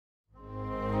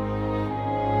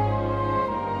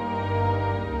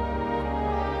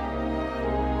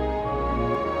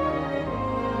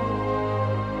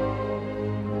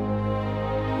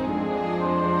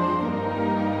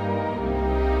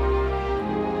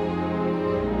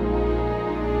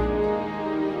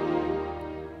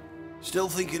Still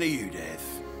thinking of you, Dave.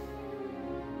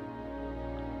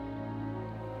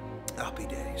 Happy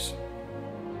days.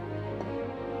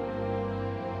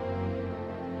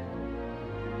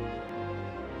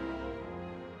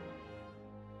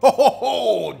 Ho ho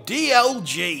ho!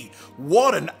 DLG!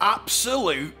 What an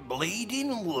absolute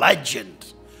bleeding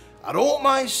legend! I don't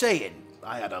mind saying,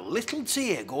 I had a little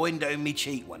tear going down me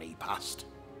cheek when he passed.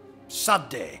 Sad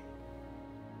day.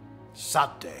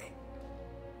 Sad day.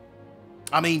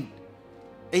 I mean,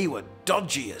 he were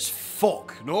dodgy as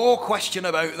fuck, no question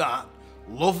about that.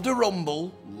 Loved a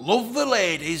rumble, loved the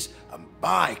ladies, and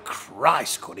by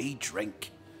Christ could he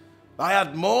drink. I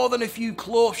had more than a few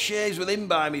close shaves with him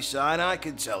by me side, I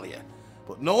can tell you.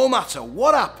 But no matter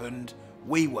what happened,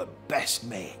 we were best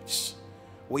mates.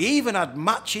 We even had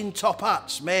matching top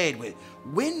hats made with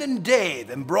Win and Dave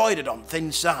embroidered on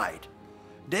thin side.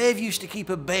 Dave used to keep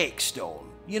a bake stone,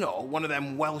 you know, one of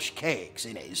them Welsh cakes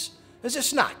in his, as a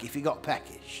snack if he got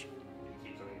peckish.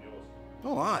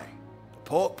 Oh aye, a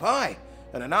pork pie,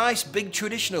 and a nice big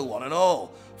traditional one and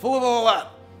all, full of all that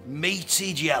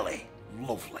meaty jelly.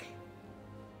 Lovely.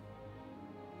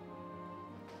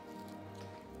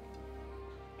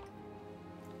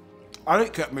 And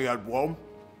it kept me head warm.